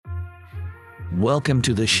Welcome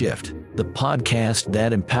to The Shift, the podcast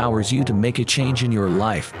that empowers you to make a change in your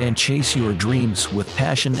life and chase your dreams with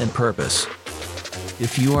passion and purpose.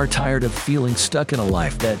 If you are tired of feeling stuck in a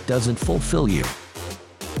life that doesn't fulfill you,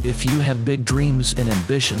 if you have big dreams and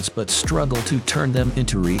ambitions but struggle to turn them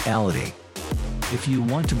into reality, if you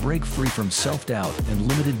want to break free from self-doubt and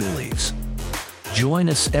limited beliefs, join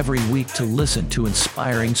us every week to listen to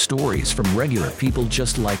inspiring stories from regular people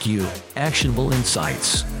just like you, actionable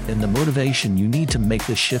insights, and the motivation you need to make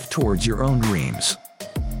the shift towards your own dreams.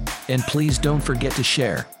 And please don't forget to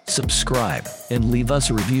share, subscribe, and leave us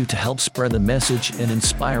a review to help spread the message and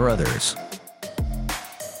inspire others.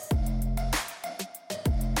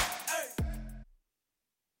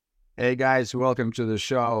 Hey guys, welcome to the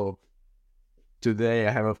show. Today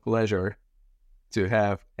I have a pleasure to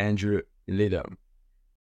have Andrew Lidham.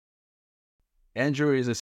 Andrew is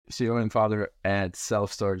a CEO and founder at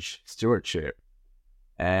Self-Storage Stewardship.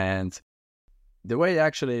 And the way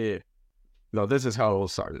this is how it all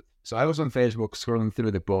started. So I was on Facebook scrolling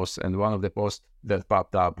through the posts, and one of the posts that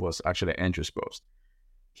popped up was actually Andrew's post.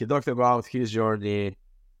 He talked about his journey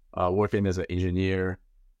working as an engineer,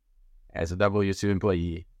 as a W-2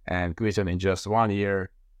 employee, and quitting in just 1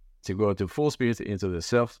 year to go to full speed into the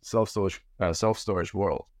self-storage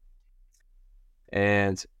world.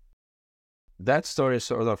 And that story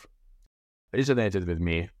sort of resonated with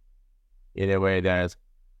me in a way that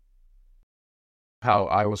how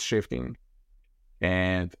I was shifting.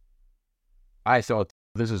 And I thought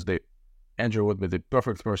Andrew would be the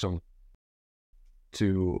perfect person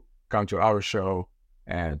to come to our show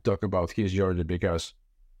and talk about his journey, because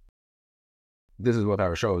this is what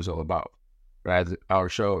our show is all about, right? Our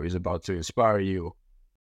show is about to inspire you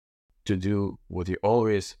to do what you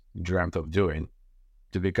always dreamt of doing,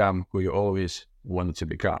 to become who you always wanted to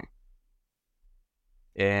become.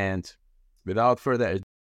 And without further ado,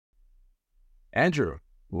 Andrew,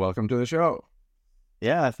 welcome to the show.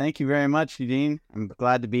 Yeah, thank you very much, Eugene. I'm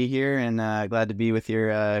glad to be here and glad to be with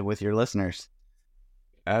your listeners.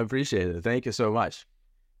 I appreciate it. Thank you so much.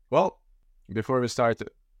 Well, before we start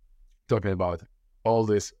talking about all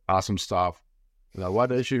this awesome stuff, why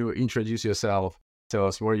don't you introduce yourself? Tell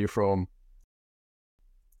us where you're from,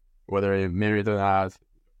 whether you're married or not,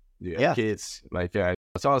 you have kids.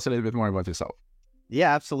 Tell us a little bit more about yourself.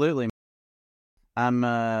 Yeah, absolutely.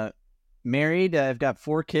 I'm married. I've got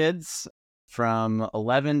 4 kids from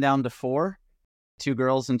 11 down to 4, 2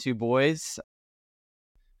 girls and 2 boys.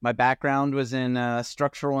 My background was in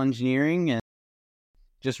structural engineering, and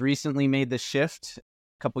just recently made the shift a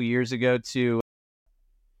couple years ago to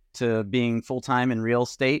being full-time in real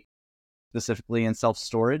estate, specifically in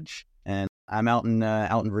self-storage. And I'm out in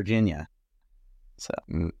Virginia. So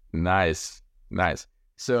Nice.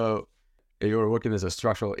 So you were working as a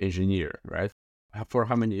structural engineer, right? For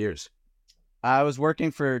how many years? I was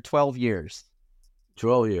working for 12 years.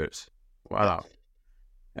 12 years. Wow.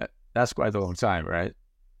 That's quite a long time, right?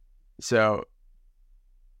 So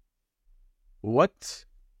let's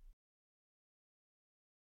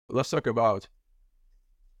talk about,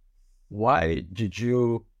 why did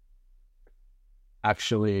you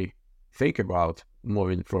actually think about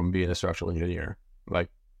moving from being a structural engineer?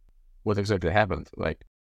 What exactly happened?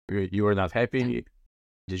 You were not happy?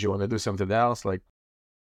 Did you want to do something else?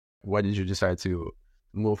 Why did you decide to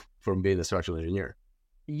move from being a structural engineer?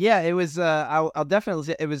 Yeah, it was, I'll definitely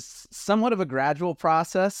say it was somewhat of a gradual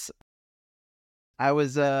process. I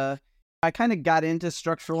kind of got into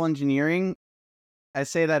structural engineering. I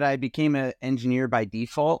say that I became an engineer by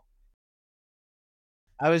default.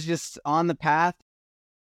 I was just on the path,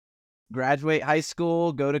 graduate high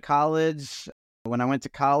school, go to college. When I went to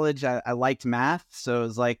college, I liked math. So it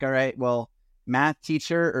was like, all right, well, math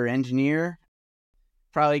teacher or engineer,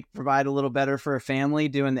 probably provide a little better for a family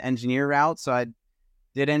doing the engineer route. So I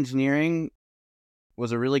did engineering,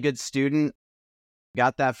 was a really good student,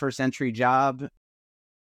 got that first entry job.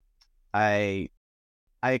 I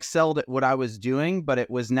excelled at what I was doing, but it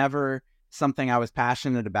was never something I was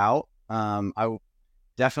passionate about. I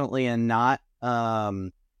definitely am not.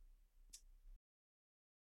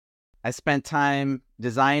 I spent time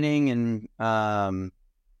designing and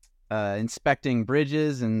inspecting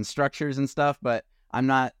bridges and structures and stuff, but I'm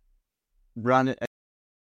not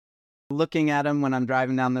looking at them when I'm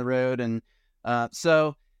driving down the road. And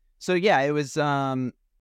so yeah, it was, the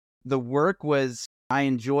work was, I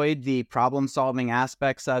enjoyed the problem solving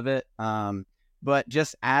aspects of it. But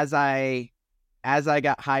just as I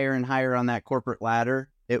got higher and higher on that corporate ladder,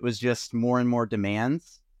 it was just more and more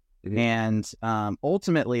demands. Mm-hmm. And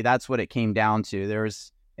ultimately, that's what it came down to. There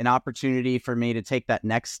was an opportunity for me to take that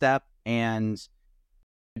next step and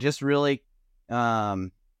just really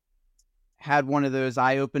had one of those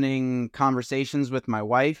eye-opening conversations with my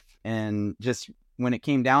wife, and just when it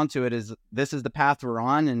came down to it, this is the path we're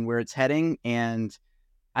on and where it's heading, and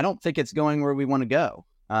I don't think it's going where we want to go.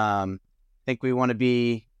 I think we want to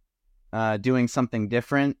be doing something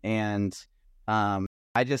different, and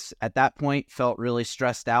I just at that point felt really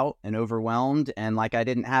stressed out and overwhelmed, and like I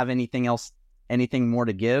didn't have anything more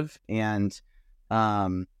to give, and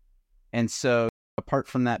so apart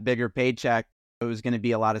from that bigger paycheck, it was going to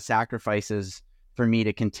be a lot of sacrifices for me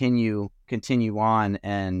to continue on.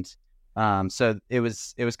 And so it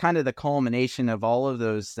was kind of the culmination of all of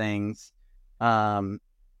those things,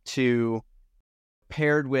 to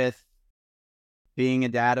paired with being a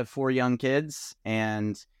dad of 4 young kids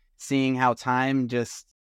and seeing how time just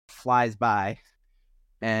flies by,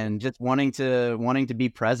 and just wanting to be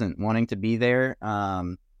present, wanting to be there,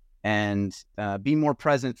 and be more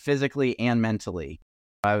present physically and mentally.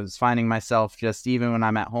 I was finding myself, just even when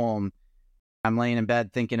I'm at home, I'm laying in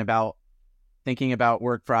bed thinking about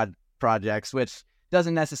work projects, which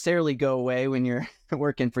doesn't necessarily go away when you're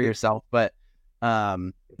working for yourself, but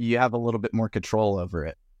you have a little bit more control over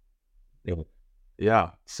it.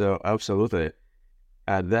 Yeah, so absolutely.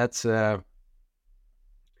 That's I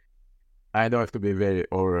know it could be very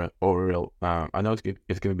I know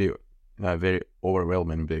it can be very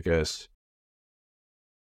overwhelming, because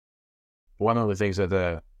one of the things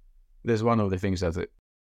that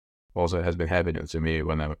also has been happening to me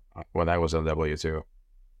when I was on W2.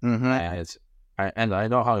 Mm-hmm. And I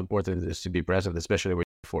know how important it is to be present, especially with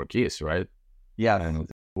 4 kids, right? Yeah. And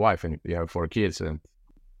wife, and you have 4 kids, and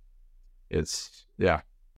it's, yeah.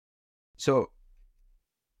 So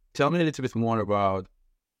tell me a little bit more about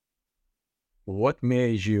what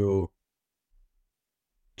made you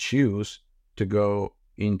choose to go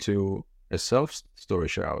into a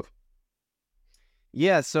self-storage house.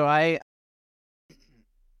 Yeah, so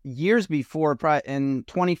years before, in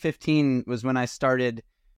 2015 was when I started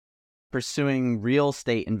pursuing real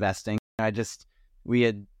estate investing. We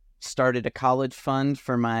had started a college fund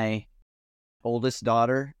for my oldest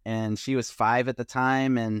daughter, and she was 5 at the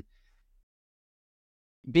time. And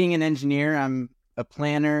being an engineer, I'm a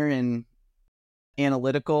planner and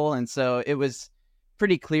analytical, and so it was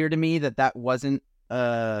pretty clear to me that wasn't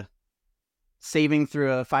saving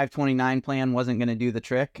through a 529 plan wasn't going to do the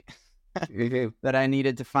trick. That I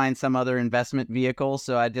needed to find some other investment vehicle.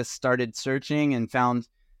 So I just started searching and found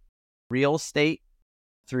real estate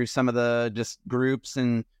through some of the just groups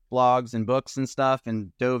and blogs and books and stuff,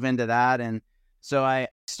 and dove into that. And so I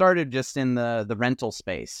started just in the rental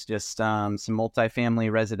space, just some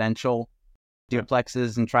multifamily residential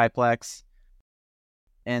duplexes and triplex.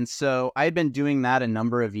 And so I'd been doing that a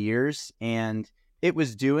number of years, and it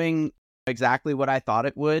was doing exactly what I thought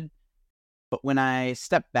it would. But when I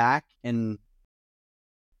stepped back and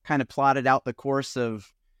kind of plotted out the course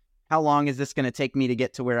of how long is this going to take me to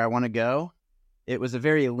get to where I want to go, it was a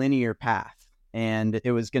very linear path, and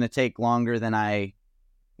it was going to take longer than I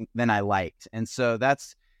liked. And so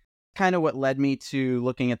that's kind of what led me to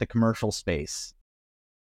looking at the commercial space,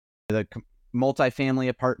 the multifamily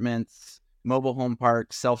apartments, mobile home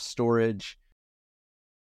parks, self-storage,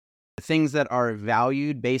 things that are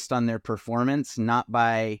valued based on their performance, not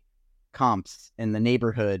by comps in the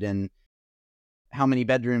neighborhood and how many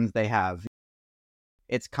bedrooms they have.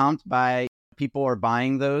 It's comped by people are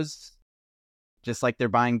buying those just like they're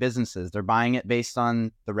buying businesses. They're buying it based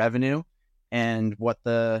on the revenue and what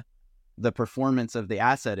the performance of the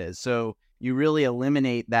asset is. So you really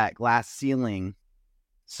eliminate that glass ceiling,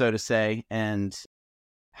 so to say, and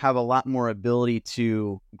have a lot more ability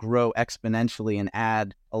to grow exponentially and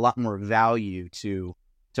add a lot more value to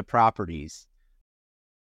properties.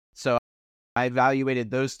 So I evaluated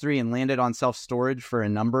those 3 and landed on self-storage for a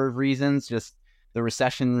number of reasons. Just the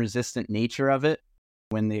recession-resistant nature of it.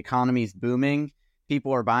 When the economy's booming,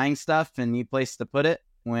 people are buying stuff and need a place to put it.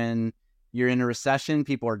 When you're in a recession,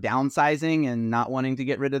 people are downsizing and not wanting to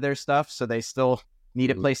get rid of their stuff, so they still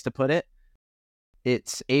need a place to put it.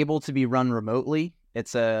 It's able to be run remotely.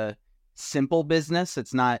 It's a simple business.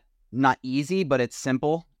 It's not easy, but it's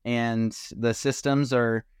simple, and the systems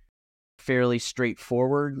are fairly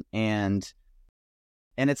straightforward, and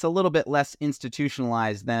it's a little bit less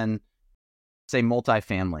institutionalized than, say,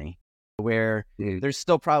 multifamily, where there's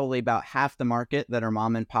still probably about half the market that are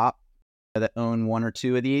mom and pop that own 1 or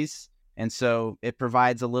 2 of these. And so it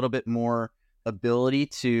provides a little bit more ability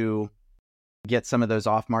to get some of those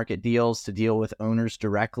off-market deals, to deal with owners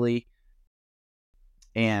directly.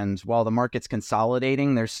 And while the market's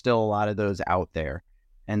consolidating, there's still a lot of those out there.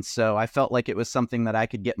 And so I felt like it was something that I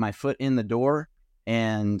could get my foot in the door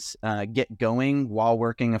and get going while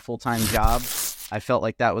working a full-time job. I felt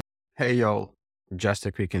like that was Hey y'all, just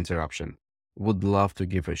a quick interruption. Would love to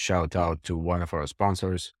give a shout out to one of our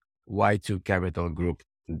sponsors, Y2 Capital Group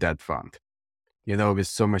Debt Fund. With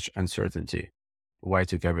so much uncertainty,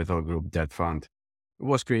 Y2 Capital Group Debt Fund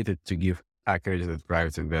was created to give accredited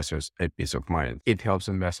private investors a peace of mind. It helps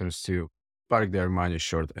investors to park their money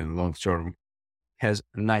short and long term, has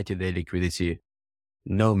 90-day liquidity,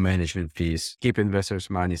 no management fees, keep investors'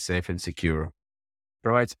 money safe and secure,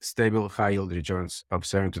 provides stable high-yield returns of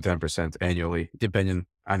 7 to 10% annually, depending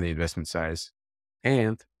on the investment size,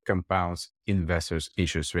 and compounds investors'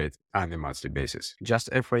 interest rate on a monthly basis. Just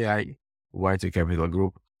FYI, Y2 Capital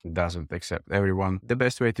Group doesn't accept everyone. The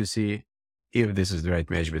best way to see if this is the right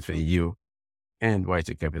match between you and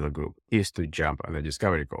Y2 Capital Group is to jump on a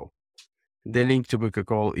discovery call. The link to book a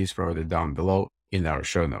call is provided down below in our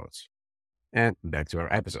show notes. And back to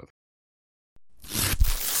our episode.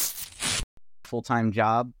 Full-time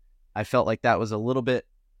job, I felt like that was a little bit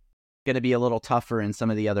going to be a little tougher in some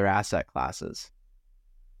of the other asset classes.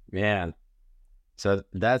 Man, so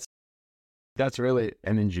that's really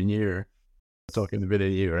an engineer talking about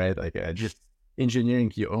you, right? Like just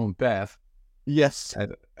engineering your own path. Yes.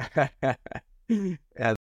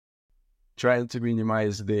 And trying to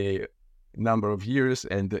minimize the number of years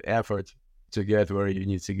and the effort to get where you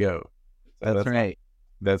need to go. That's right.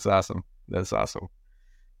 That's awesome. That's awesome.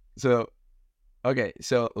 So, okay,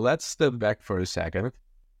 so let's step back for a second.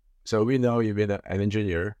 So we know you've been an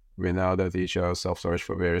engineer. We know that you chose self-storage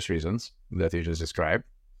for various reasons that you just described.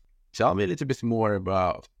 Tell me a little bit more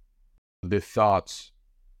about the thoughts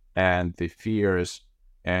and the fears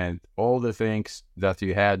and all the things that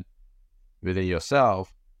you had within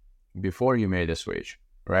yourself before you made the switch,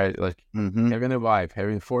 right? Like having a wife,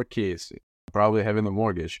 having 4 kids, probably having a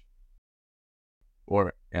mortgage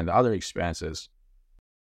and other expenses,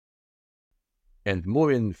 and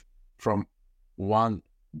moving from one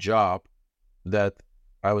job that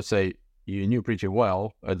I would say you knew pretty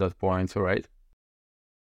well at that point, right?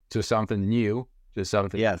 To something new, to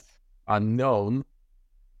something unknown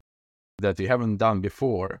that you haven't done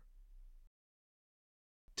before.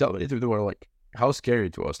 Tell me a little bit more, like, how scary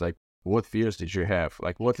it was. Like, what fears did you have?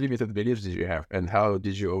 Like, what limited beliefs did you have? And how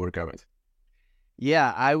did you overcome it?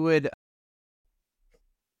 Yeah, I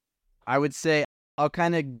would say I'll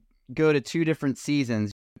kind of go to 2 different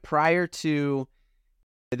seasons. Prior to,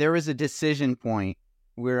 there was a decision point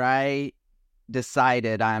where I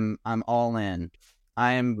decided I'm all in.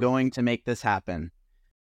 I am going to make this happen.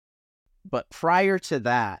 But prior to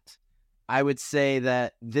that, I would say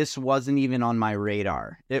that this wasn't even on my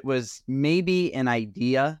radar. It was maybe an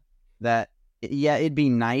idea that, yeah, it'd be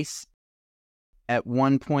nice at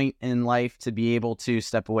one point in life to be able to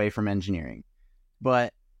step away from engineering.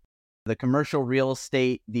 But the commercial real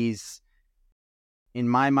estate, in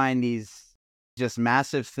my mind, these just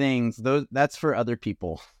massive things, that's for other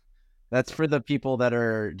people. That's for the people that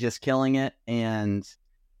are just killing it, and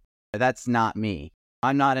that's not me.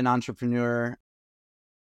 I'm not an entrepreneur.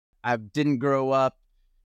 I didn't grow up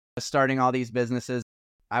starting all these businesses.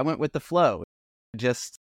 I went with the flow.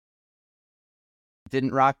 Just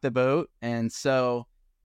didn't rock the boat. And so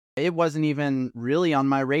it wasn't even really on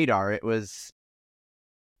my radar. It was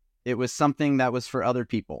something that was for other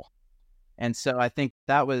people. And so I think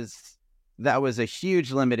that was a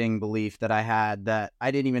huge limiting belief that I had that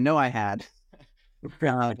I didn't even know I had.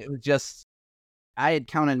 It was just, I had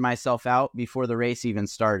counted myself out before the race even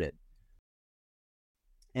started.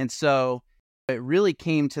 And so it really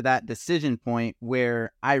came to that decision point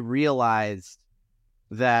where I realized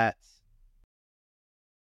that,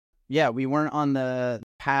 we weren't on the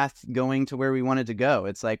path going to where we wanted to go.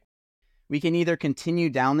 It's like, we can either continue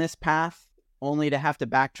down this path only to have to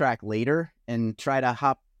backtrack later and try to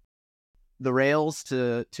hop the rails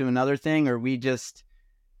to another thing, or we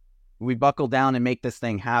buckle down and make this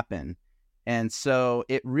thing happen. And so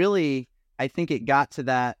it really, I think it got to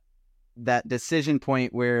that decision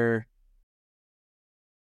point where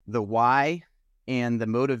the why and the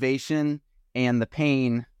motivation and the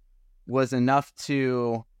pain was enough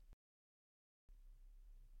to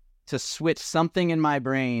switch something in my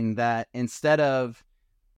brain that instead of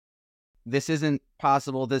this isn't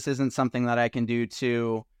possible, this isn't something that I can do,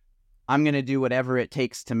 to I'm going to do whatever it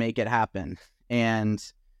takes to make it happen. And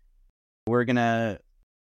we're going to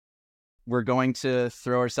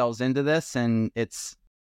throw ourselves into this, and it's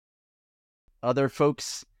other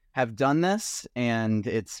folks have done this and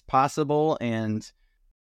it's possible. And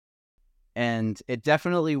it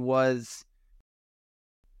definitely was,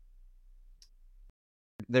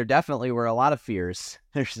 there definitely were a lot of fears.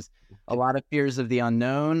 There's a lot of fears of the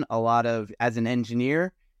unknown, as an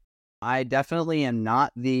engineer, I definitely am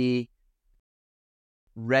not the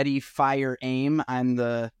ready, fire, aim. I'm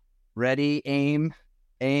the ready, aim,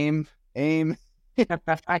 aim, aim.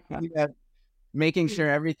 Yeah, making sure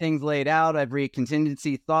everything's laid out, every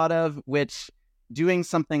contingency thought of, which doing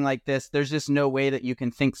something like this, there's just no way that you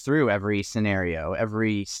can think through every scenario,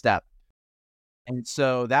 every step. And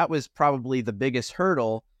so that was probably the biggest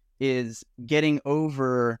hurdle, is getting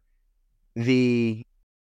over the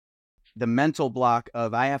mental block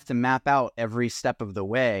of I have to map out every step of the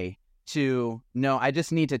way to no, I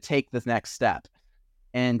just need to take the next step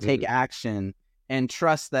and take action and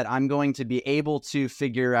trust that I'm going to be able to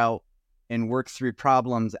figure out and work through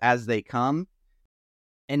problems as they come.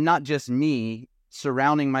 And not just me,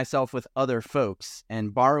 surrounding myself with other folks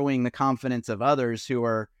and borrowing the confidence of others who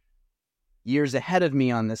are years ahead of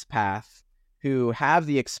me on this path, who have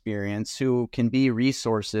the experience, who can be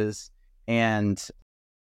resources. And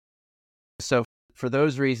so for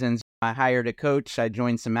those reasons, I hired a coach, I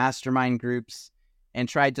joined some mastermind groups, and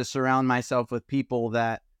tried to surround myself with people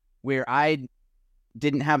that where I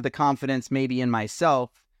didn't have the confidence maybe in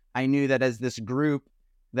myself, I knew that as this group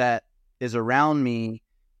that is around me,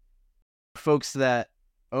 folks that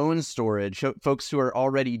own storage, folks who are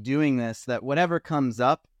already doing this, that whatever comes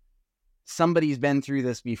up, somebody's been through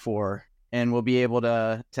this before and will be able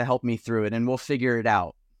to help me through it, and we'll figure it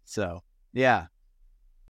out. So, yeah.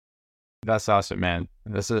 That's awesome, man.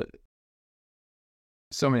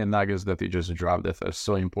 So many nuggets that you just dropped that are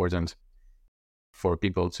so important for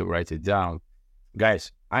people to write it down.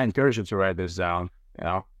 Guys, I encourage you to write this down. You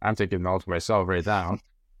know, I'm taking notes myself right now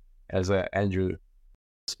as Andrew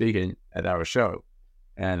speaking at our show.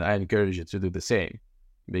 And I encourage you to do the same,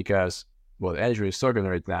 because what Andrew is talking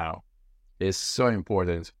right now is so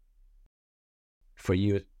important for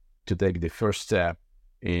you to take the first step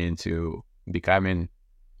into becoming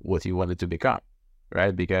what you wanted to become,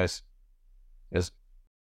 right? Because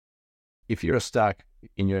if you're stuck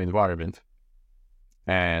in your environment,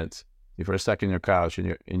 and if you're stuck in your couch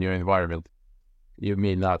in your environment, you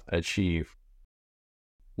may not achieve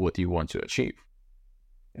what you want to achieve.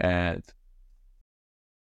 And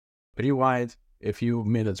rewind a few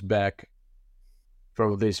minutes back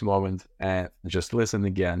from this moment and just listen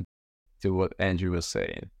again to what Andrew was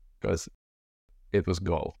saying, because it was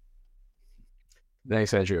gold.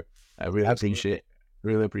 Thanks, Andrew. I really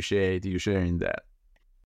appreciate you sharing that.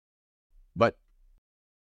 But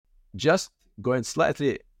just going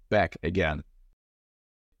slightly back again,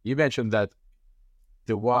 you mentioned that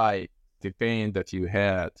the why, the pain that you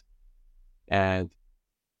had, and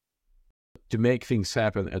to make things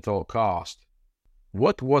happen at all cost.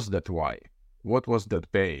 What was that why? What was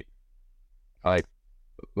that pain? Like,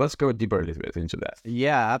 let's go deeper a little bit into that.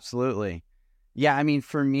 Yeah, absolutely. Yeah, I mean,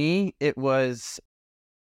 for me, it was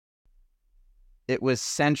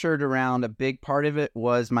centered around, a big part of it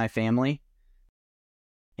was my family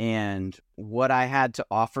and what I had to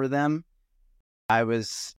offer them. I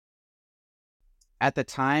was, at the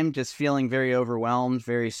time, just feeling very overwhelmed,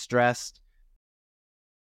 very stressed,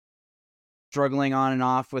 struggling on and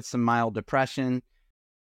off with some mild depression.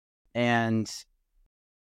 And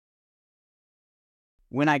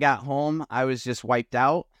when I got home, I was just wiped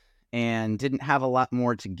out and didn't have a lot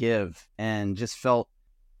more to give, and just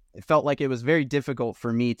it felt like it was very difficult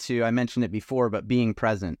for me to, I mentioned it before, but being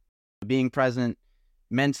present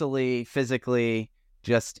mentally, physically,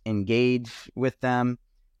 just engage with them.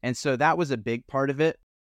 And so that was a big part of it.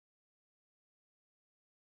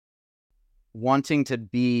 Wanting to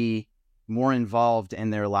be more involved in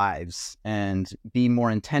their lives and be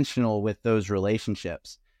more intentional with those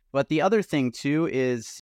relationships. But the other thing too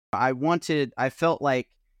is I felt like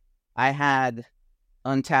I had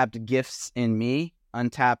untapped gifts in me,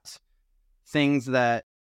 untapped things that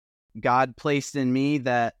God placed in me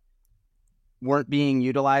that weren't being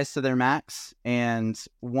utilized to their max, and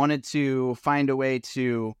wanted to find a way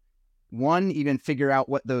to, one, even figure out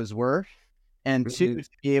what those were, and two, to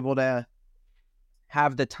be able to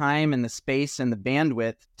have the time and the space and the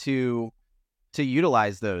bandwidth to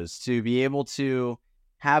utilize those, to be able to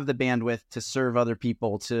have the bandwidth to serve other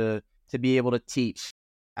people, to be able to teach.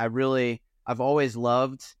 I've always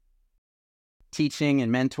loved teaching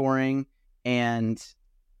and mentoring, and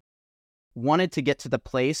wanted to get to the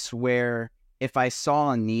place where if I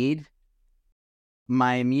saw a need,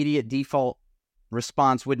 my immediate default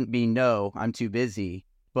response wouldn't be no, I'm too busy,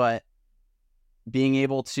 but being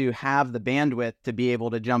able to have the bandwidth to be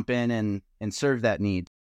able to jump in and serve that need,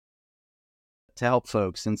 to help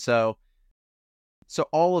folks. And so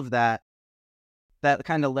all of that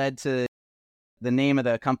kind of led to the name of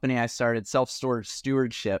the company I started, Self-Storage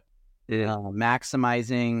Stewardship.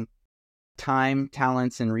 Maximizing time,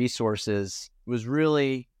 talents, and resources was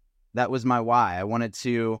really That was my why. I wanted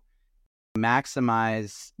to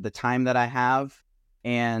maximize the time that I have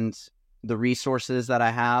and the resources that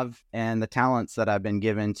I have and the talents that I've been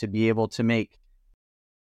given to be able to make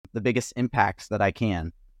the biggest impacts that I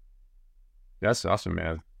can. That's awesome,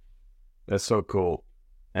 man. That's so cool.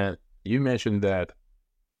 And you mentioned that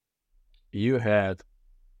you had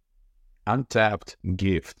untapped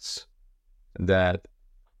gifts that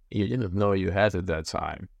you didn't know you had at that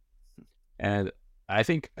time. And I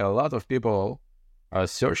think a lot of people are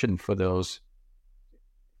searching for those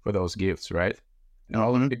gifts, right? And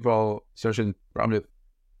all the people searching probably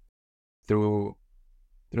through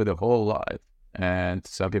the whole life. And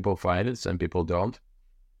some people find it, some people don't.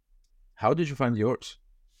 How did you find yours?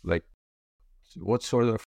 Like, what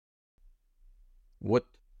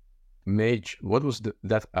was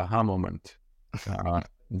that aha moment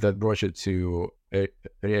that brought you to a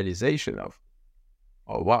realization of,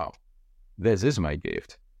 oh, wow, this is my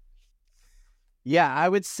gift? Yeah, I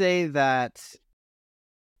would say that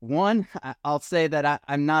I'll say that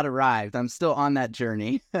I'm not arrived. I'm still on that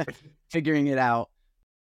journey, figuring it out.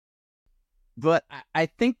 But I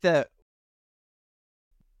think that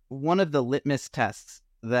one of the litmus tests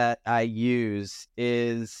that I use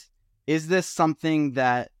is this something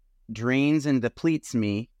that drains and depletes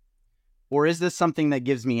me, or is this something that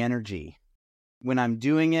gives me energy? When I'm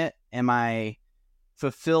doing it, am I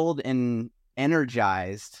fulfilled and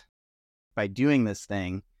energized by doing this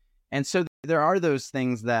thing? And so there are those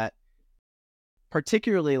things that,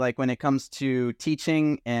 particularly like when it comes to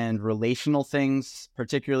teaching and relational things,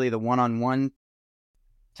 particularly the one-on-one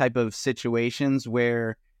type of situations,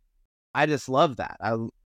 where I just love that.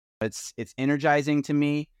 It's energizing to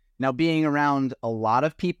me. Now, being around a lot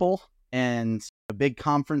of people and big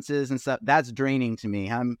conferences and stuff, that's draining to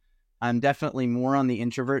me. I'm definitely more on the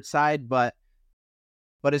introvert side, but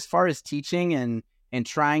as far as teaching and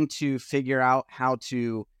trying to figure out how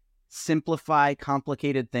to simplify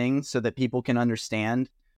complicated things so that people can understand,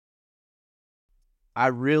 I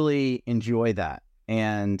really enjoy that.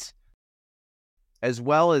 And as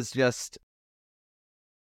well as just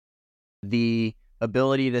the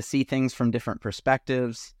ability to see things from different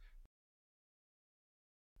perspectives.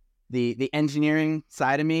 The engineering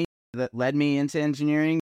side of me that led me into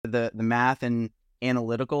engineering, the math and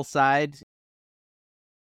analytical side,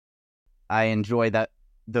 I enjoy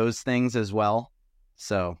those things as well.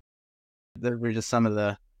 So there were just some of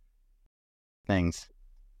the things.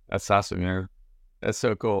 That's awesome, man. That's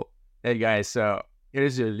so cool. Hey guys, so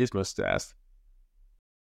here's your litmus test.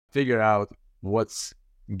 Figure out what's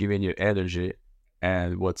giving you energy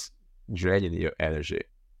and what's draining your energy.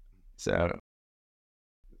 So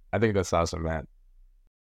I think that's awesome, man.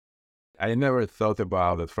 I never thought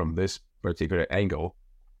about it from this particular angle,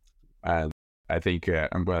 and I think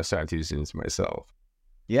I'm going to start using this myself.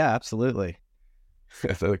 Yeah, absolutely.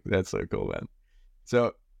 That's so cool, man.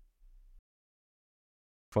 So,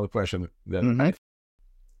 for the question that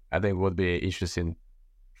I think would be interesting,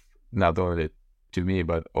 not only to me,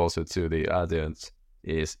 but also to the audience,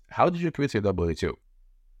 is how did you quit your W-2?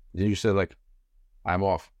 Did you say, like, I'm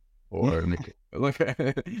off? Or, tell me a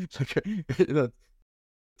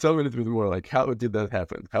little bit more, like, how did that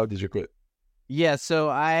happen? How did you quit? Yeah, so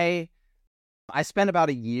I spent about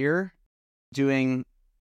a year doing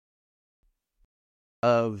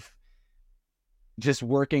of just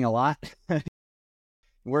working a lot,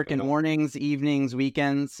 working mornings, evenings,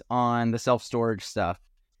 weekends on the self-storage stuff.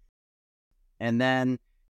 And then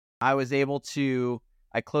I was able to,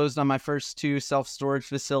 I closed on my first 2 self-storage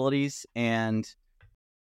facilities, and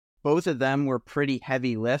both of them were pretty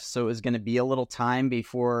heavy lifts. So it was going to be a little time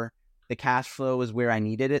before the cash flow was where I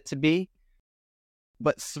needed it to be.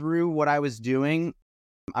 But through what I was doing,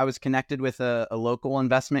 I was connected with a local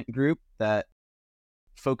investment group that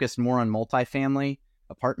focused more on multifamily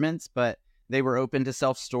apartments, but they were open to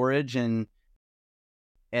self-storage, and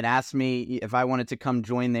it asked me if I wanted to come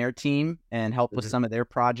join their team and help with some of their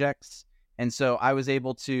projects. And so I was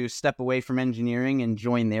able to step away from engineering and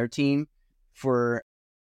join their team for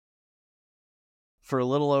a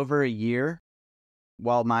little over a year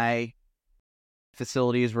while my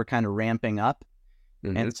facilities were kind of ramping up.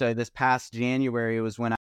 And so this past January was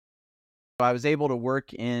when I was able to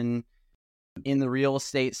work in the real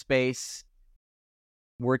estate space,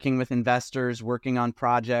 working with investors, working on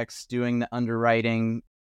projects, doing the underwriting,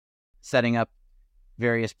 setting up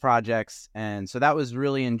various projects. And so that was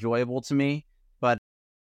really enjoyable to me. But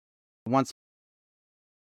once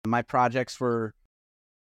my projects were,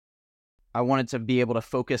 I wanted to be able to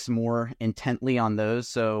focus more intently on those.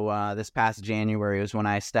 So this past January was when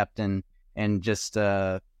I stepped in and just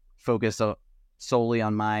focused solely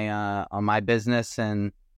on my business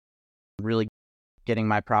and really getting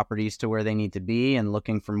my properties to where they need to be and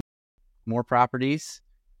looking for more properties.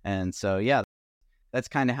 And so, yeah, that's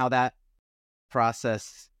kind of how that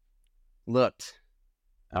process looked.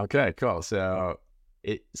 Okay, cool. So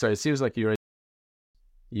it seems like you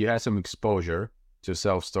had some exposure to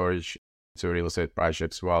self-storage, to real estate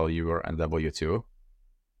projects while you were on W-2.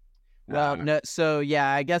 Well, no, so yeah,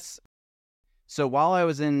 I guess, so while I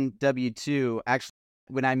was in W-2, actually,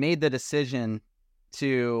 when I made the decision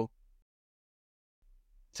to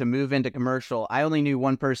move into commercial, I only knew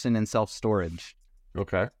one person in self-storage.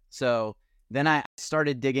 Okay. So then I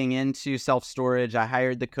started digging into self-storage. I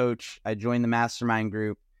hired the coach. I joined the mastermind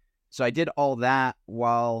group. So I did all that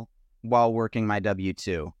while working my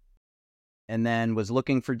W-2, and then was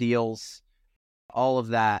looking for deals, all of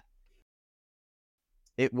that.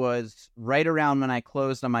 It was right around when I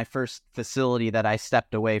closed on my first facility that I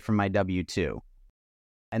stepped away from my W-2.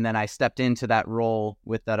 And then I stepped into that role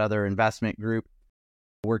with that other investment group,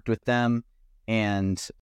 worked with them, and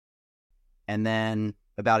then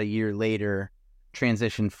about a year later,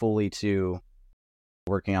 transitioned fully to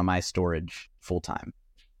working on my storage full time.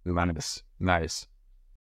 Nice.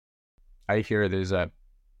 I hear there's a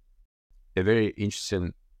very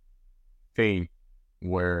interesting thing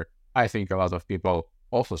where I think a lot of people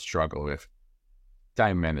also struggle with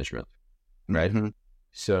time management, right? Mm-hmm.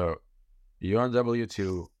 So you're on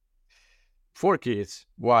W-2, 4 kids,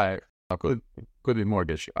 wife, could be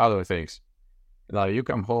mortgage, other things. Now you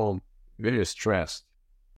come home very stressed.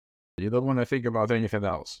 You don't want to think about anything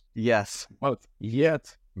else. Yes. But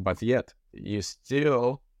yet, you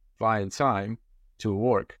still find time to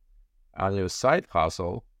work on your side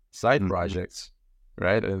hustle, side projects,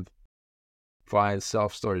 right? And find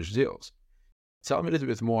self-storage deals. Tell me a little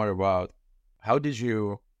bit more about how did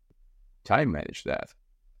you time manage that?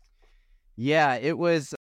 Yeah, it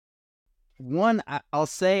was one, I'll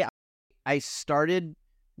say I started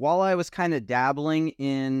while I was kind of dabbling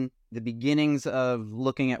in the beginnings of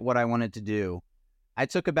looking at what I wanted to do. I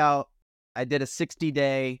did a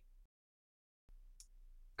 60-day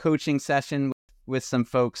coaching session with some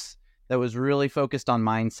folks that was really focused on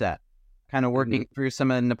mindset, kind of working through some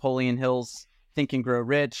of Napoleon Hill's Think and Grow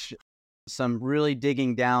Rich, some really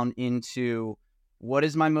digging down into what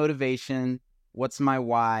is my motivation, what's my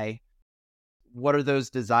why, what are those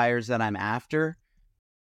desires that I'm after,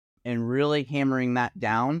 and really hammering that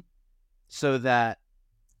down so that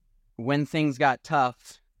when things got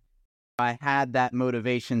tough, I had that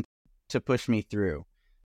motivation to push me through.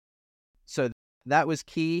 So that was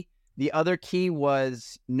key. The other key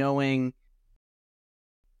was knowing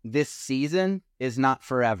this season is not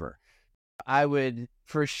forever. I would,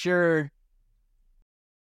 for sure,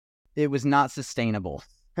 it was not sustainable.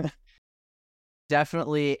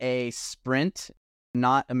 Definitely a sprint,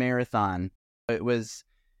 not a marathon. It was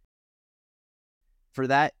for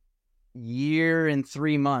that year and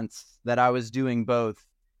 3 months that I was doing both.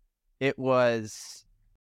 It was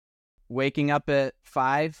waking up at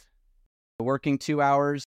 5, working 2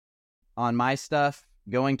 hours on my stuff,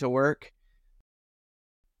 going to work,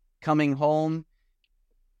 coming home,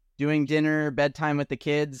 doing dinner, bedtime with the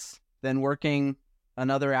kids, then working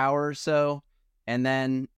another hour or so. And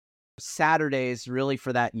then Saturdays, really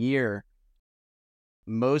for that year,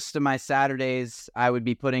 most of my Saturdays, I would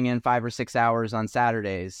be putting in 5 or 6 hours on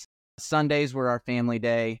Saturdays. Sundays were our family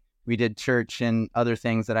day. We did church and other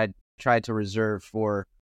things that I tried to reserve for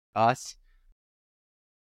us.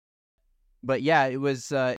 But yeah, it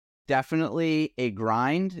was definitely a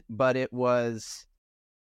grind, but it was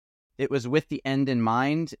with the end in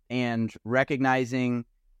mind and recognizing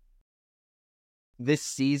this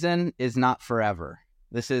season is not forever.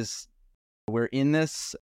 We're in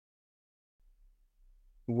this,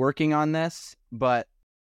 working on this, but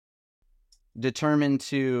determined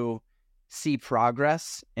to see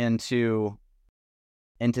progress and to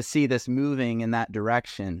see this moving in that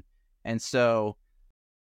direction. And so,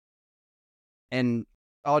 and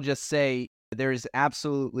I'll just say there's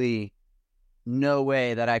absolutely no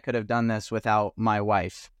way that I could have done this without my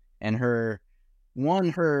wife and her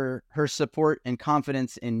support and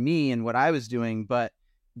confidence in me and what I was doing. But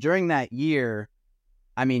during that year,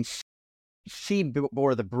 I mean, she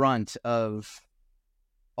bore the brunt of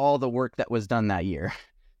all the work that was done that year,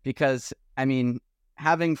 because I mean,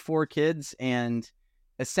 having 4 kids and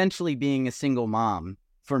essentially being a single mom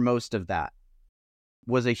for most of that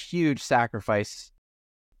was a huge sacrifice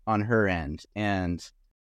on her end. And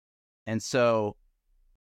so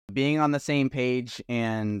being on the same page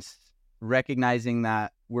and recognizing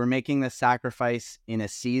that we're making the sacrifice in a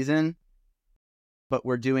season, but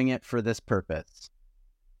we're doing it for this purpose,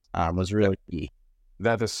 was really key.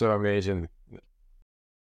 That is so amazing.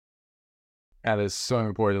 And it's so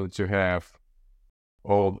important to have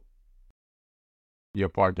all your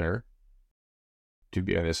partner to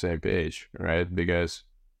be on the same page, right? Because,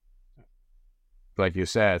 like you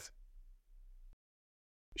said,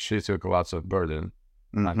 she took lots of burden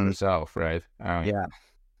on herself, right? Yeah.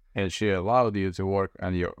 And she allowed you to work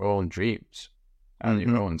on your own dreams, on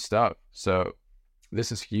your own stuff. So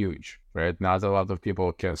this is huge, right? Not a lot of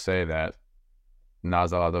people can say that.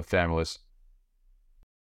 Not a lot of families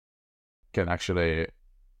can actually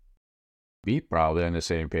be probably on the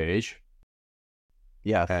same page.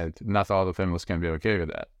 Yeah. And not all the families can be okay with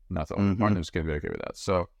that. Not all the partners can be okay with that.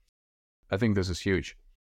 So I think this is huge.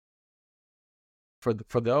 For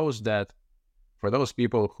those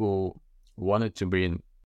people who wanted to bring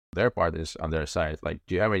their partners on their side, like,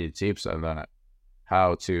 do you have any tips on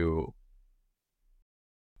how to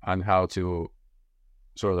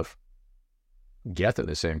sort of get on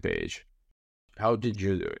the same page? How did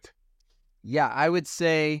you do it? Yeah, I would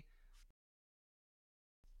say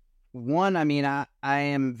one, I mean, I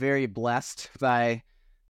am very blessed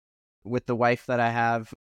with the wife that I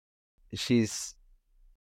have. She's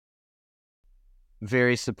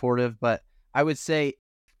very supportive, but I would say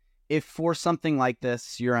if for something like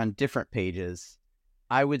this, you're on different pages,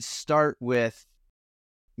 I would start with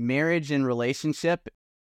marriage and relationship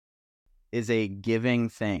is a giving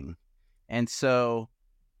thing. And so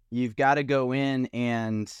you've got to go in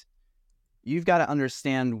and you've got to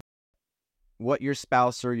understand what your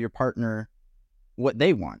spouse or your partner, what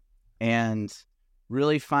they want, and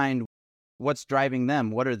really find what's driving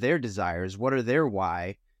them. What are their desires? What are their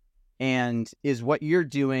why? And is what you're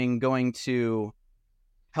doing going to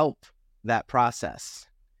help that process?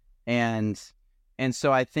 And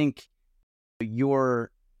so I think your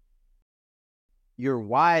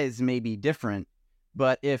whys may be different,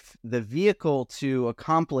 but if the vehicle to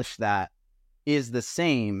accomplish that is the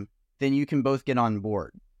same, then you can both get on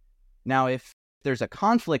board. Now, if there's a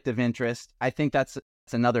conflict of interest, I think that's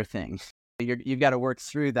another thing. You've got to work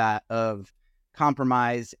through that of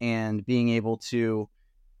compromise and being able to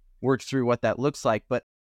work through what that looks like. But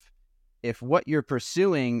if what you're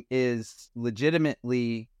pursuing is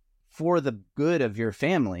legitimately for the good of your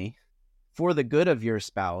family, for the good of your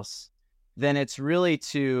spouse, then it's really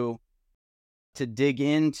to dig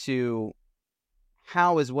into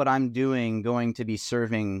how is what I'm doing going to be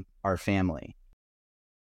serving our family,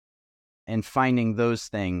 and finding those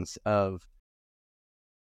things of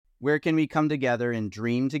where can we come together and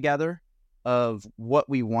dream together of what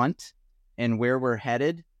we want and where we're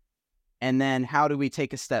headed. And then how do we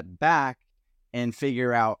take a step back and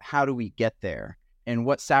figure out how do we get there and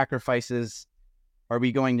what sacrifices are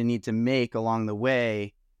we going to need to make along the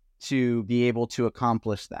way to be able to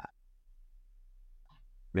accomplish that.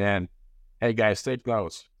 Man, hey guys, take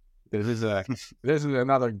notes. This is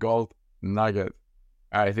another gold nugget.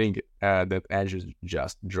 I think that Andrew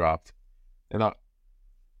just dropped.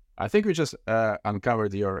 I think we just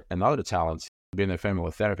uncovered your another talent, being a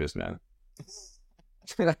family therapist, man.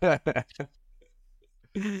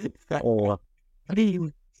 Oh,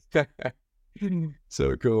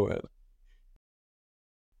 so cool, man.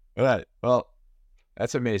 All right, well,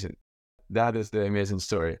 that's amazing. That is the amazing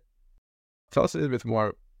story. Tell us a little bit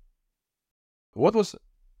more. What was...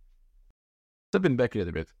 Stepping back a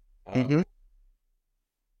little bit.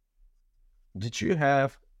 Did you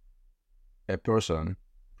have a person,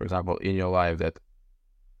 for example, in your life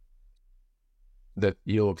that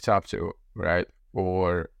you looked up to, right?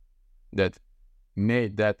 Or that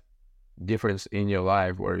made that difference in your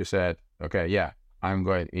life where you said, okay, yeah, I'm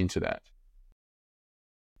going into that.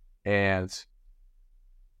 And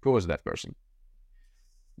who was that person?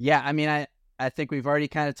 Yeah, I mean, I think we've already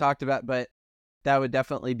kind of talked about, but that would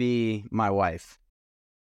definitely be my wife.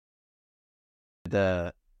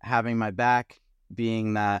 The having my back,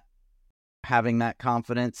 having that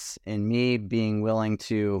confidence in me, being willing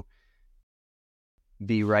to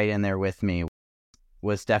be right in there with me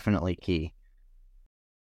was definitely key.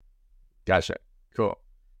 Gotcha. Cool.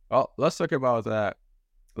 Well, let's talk about that.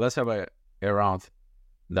 Let's have a round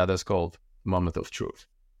that is called Moment of Truth.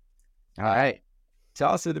 All right.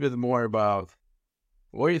 Tell us a little bit more about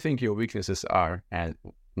what you think your weaknesses are and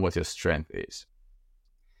what your strength is.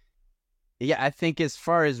 Yeah, I think as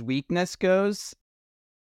far as weakness goes,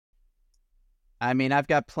 I mean, I've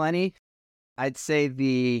got plenty. I'd say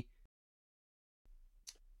the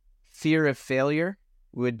fear of failure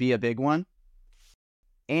would be a big one.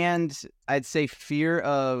 And I'd say fear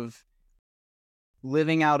of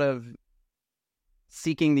living out of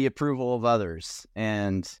seeking the approval of others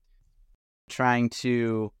and trying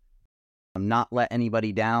to not let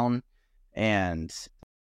anybody down. And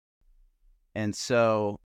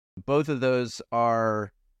so both of those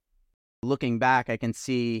are, looking back, I can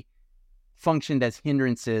see functioned as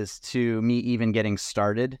hindrances to me even getting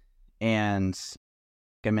started. And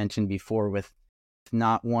like I mentioned before, with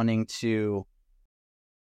not wanting to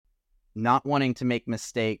make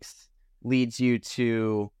mistakes leads you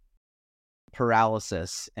to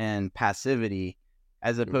paralysis and passivity,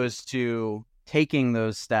 as opposed to taking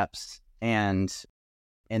those steps and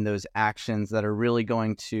those actions that are really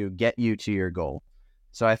going to get you to your goal.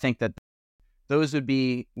 So I think that those would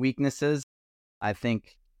be weaknesses. I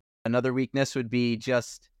think another weakness would be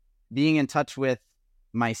just being in touch with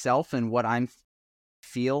myself and what I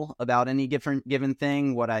feel about any given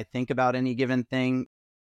thing, what I think about any given thing.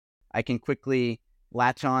 I can quickly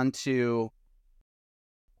latch on to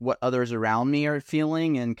what others around me are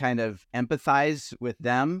feeling and kind of empathize with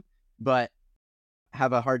them, but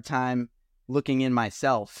have a hard time looking in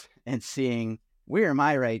myself and seeing, where am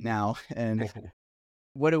I right now? And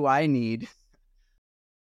what do I need?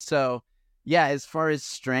 So yeah, as far as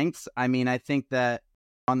strengths, I mean, I think that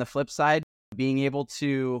on the flip side, being able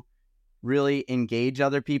to really engage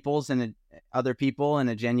other people in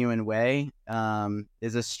a genuine way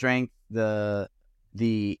is a strength.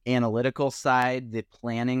 The analytical side, the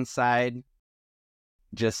planning side,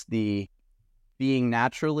 just the being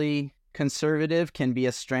naturally conservative can be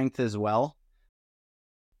a strength as well.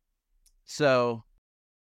 So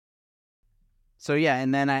yeah,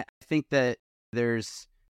 and then I think that there's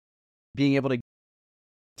being able to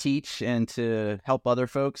teach and to help other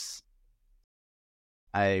folks.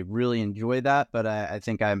 I really enjoy that, but I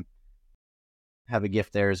think I have a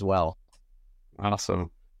gift there as well. Awesome.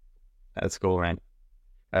 That's cool, man.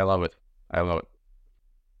 I love it.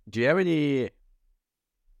 Do you have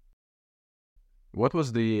what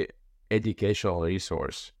was the educational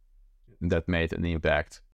resource that made an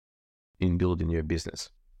impact in building your business?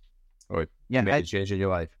 Or made a change in your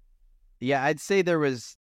life? Yeah, I'd say there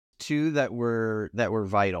was two that were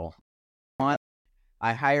vital. One,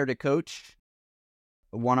 I hired a coach,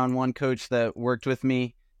 a one-on-one coach that worked with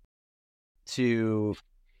me to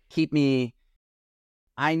keep me.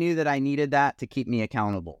 I knew that I needed that to keep me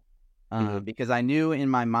accountable, because I knew in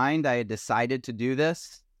my mind I had decided to do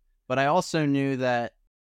this, but I also knew that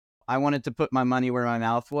I wanted to put my money where my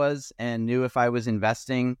mouth was, and knew if I was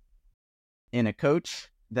investing in a coach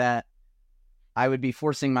that I would be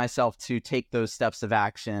forcing myself to take those steps of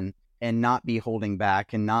action and not be holding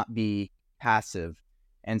back and not be passive.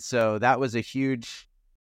 And so that was a huge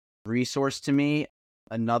resource to me.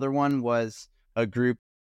 Another one was a group,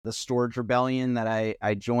 the Storage Rebellion, that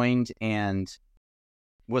I joined and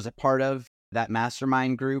was a part of, that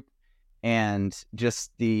mastermind group, and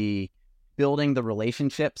just the building the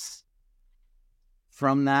relationships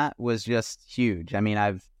from that was just huge. I mean,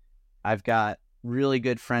 I've got really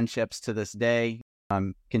good friendships to this day.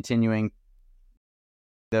 I'm continuing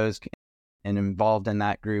those and involved in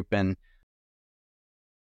that group, and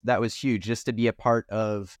that was huge, just to be a part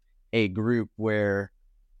of a group where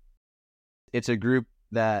it's a group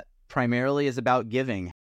that primarily is about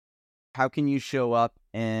giving. How can you show up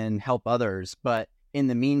and help others, but in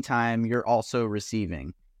the meantime, you're also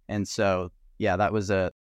receiving? And so, yeah, that was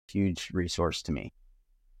a huge resource to me.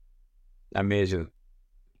 Amazing.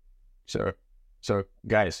 So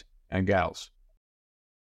guys and gals,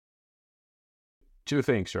 two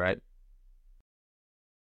things, right?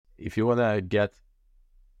 If you want to get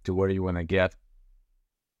to where you want to get,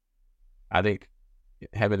 I think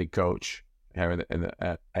having a coach, having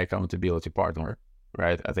an accountability partner,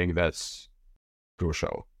 right? I think that's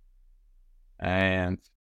crucial. And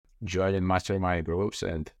joining mastermind groups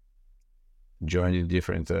and joining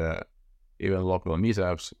different, even local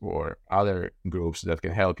meetups or other groups that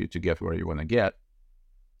can help you to get where you want to get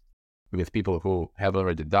with people who have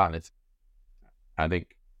already done it. I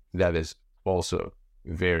think that is also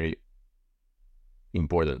very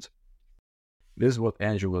important. This is what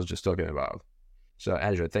Andrew was just talking about. So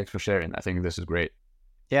Andrew, thanks for sharing. I think this is great.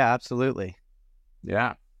 Yeah, absolutely.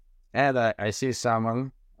 Yeah. And I see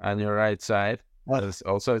someone on your right side that is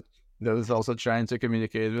also trying to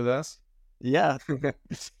communicate with us. Yeah.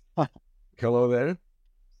 Hello there.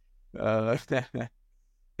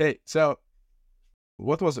 Hey, so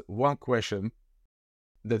what was one question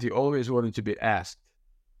that you always wanted to be asked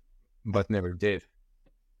but never did?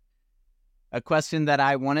 A question that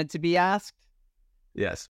I wanted to be asked?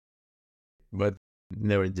 Yes, but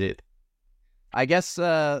never did. I guess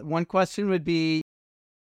one question would be,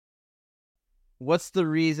 what's the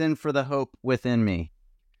reason for the hope within me?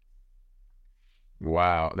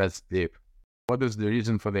 Wow, that's deep. What is the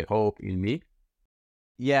reason for the hope in me?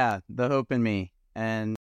 Yeah, the hope in me.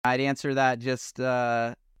 And I'd answer that just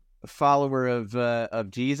a follower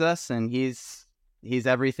of Jesus, and he's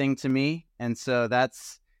everything to me. And so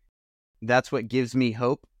that's what gives me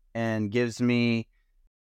hope and gives me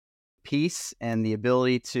peace and the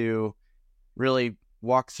ability to really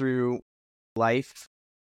walk through life,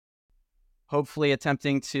 hopefully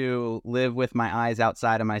attempting to live with my eyes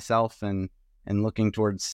outside of myself and looking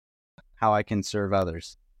towards how I can serve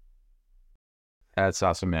others. That's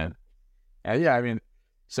awesome, man. And yeah, I mean,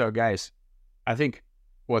 so guys, I think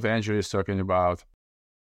what Andrew is talking about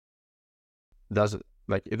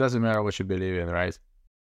it doesn't matter what you believe in, right?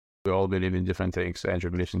 We all believe in different things.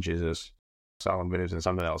 Andrew believes in Jesus. Someone believes in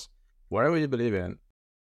something else. Whatever you believe in,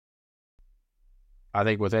 I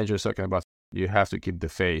think what Andrew is talking about, you have to keep the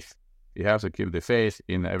faith. You have to keep the faith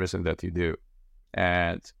in everything that you do.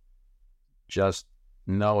 And just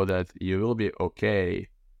know that you will be okay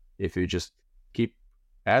if you just keep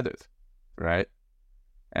at it, right?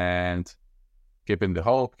 And keeping the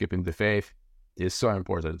hope, keeping the faith is so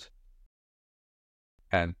important.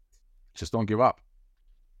 And just don't give up.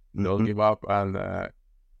 Mm-hmm. Don't give up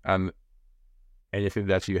on anything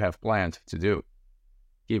that you have planned to do.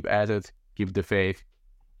 Keep at it, keep the faith,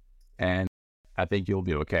 and I think you'll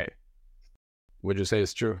be okay. Would you say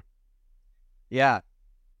it's true? Yeah.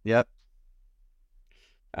 Yep.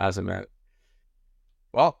 Awesome, man.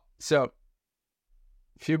 Well, so a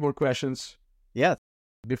few more questions. Yeah.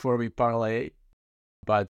 Before we parlay,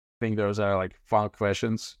 but I think those are like fun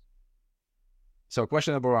questions. So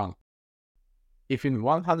question number 1. If in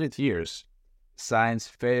 100 years, science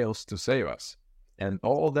fails to save us, and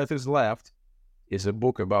all that is left is a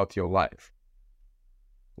book about your life,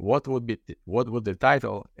 what would the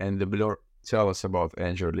title and the blur tell us about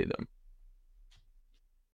Andrew Lidham?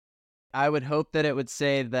 I would hope that it would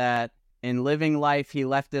say that in living life, he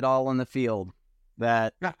left it all on the field.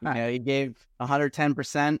 That he gave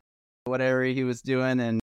 110%, whatever he was doing,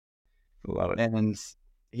 and love it. And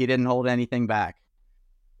he didn't hold anything back.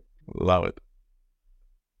 Love it.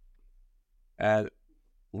 And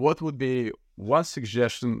what would be one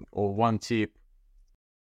suggestion or one tip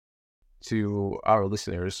to our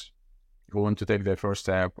listeners who want to take their first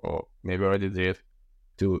step, or maybe already did,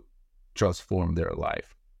 to transform their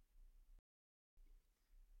life?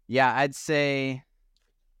 Yeah, I'd say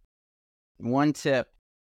one tip.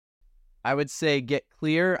 I would say get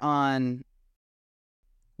clear on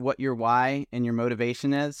what your why and your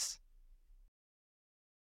motivation is,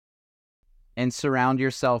 and surround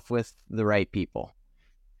yourself with the right people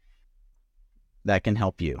that can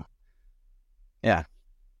help you. Yeah.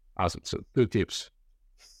 Awesome. So 2 tips.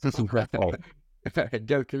 Get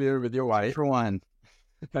clear with your why. For one.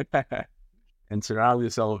 And surround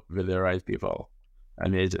yourself with the right people.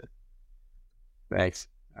 Amazing. Thanks.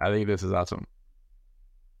 I think this is awesome.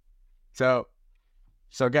 So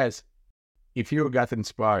guys, if you got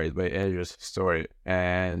inspired by Andrew's story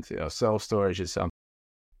and self-storage is something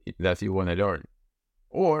that you want to learn,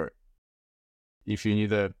 or if you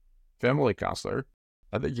need a family counselor,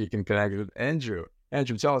 I think you can connect with Andrew.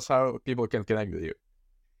 Andrew, tell us how people can connect with you.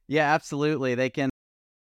 Yeah, absolutely. They can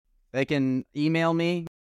email me.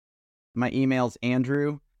 My email's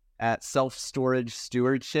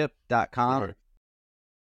andrew@selfstoragestewardship.com. Sure.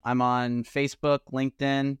 I'm on Facebook,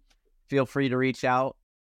 LinkedIn. Feel free to reach out.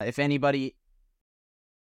 If anybody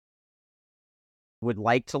would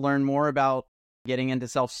like to learn more about getting into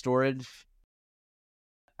self-storage,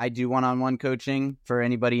 I do one-on-one coaching for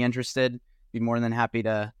anybody interested. Be more than happy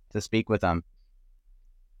to speak with them.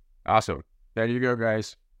 Awesome. There you go,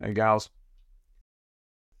 guys and gals.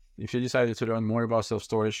 If you decided to learn more about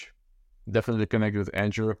self-storage, definitely connect with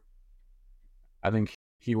Andrew. I think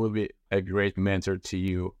he will be a great mentor to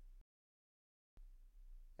you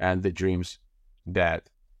and the dreams that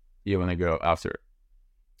you want to go after.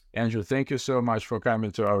 Andrew, thank you so much for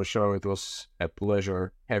coming to our show. It was a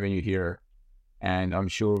pleasure having you here, and I'm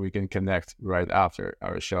sure we can connect right after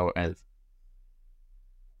our show and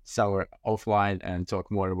somewhere offline and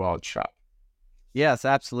talk more about shop. Yes,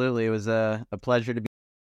 absolutely. It was a pleasure to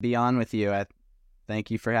be on with you.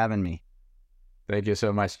 Thank you for having me. Thank you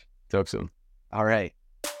so much. Talk soon. All right.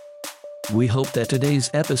 We hope that today's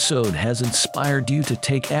episode has inspired you to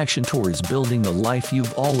take action towards building the life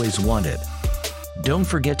you've always wanted. Don't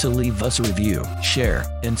forget to leave us a review, share,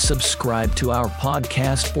 and subscribe to our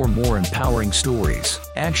podcast for more empowering stories,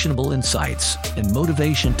 actionable insights, and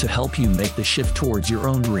motivation to help you make the shift towards your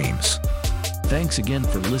own dreams. Thanks again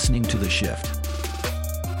for listening to The Shift.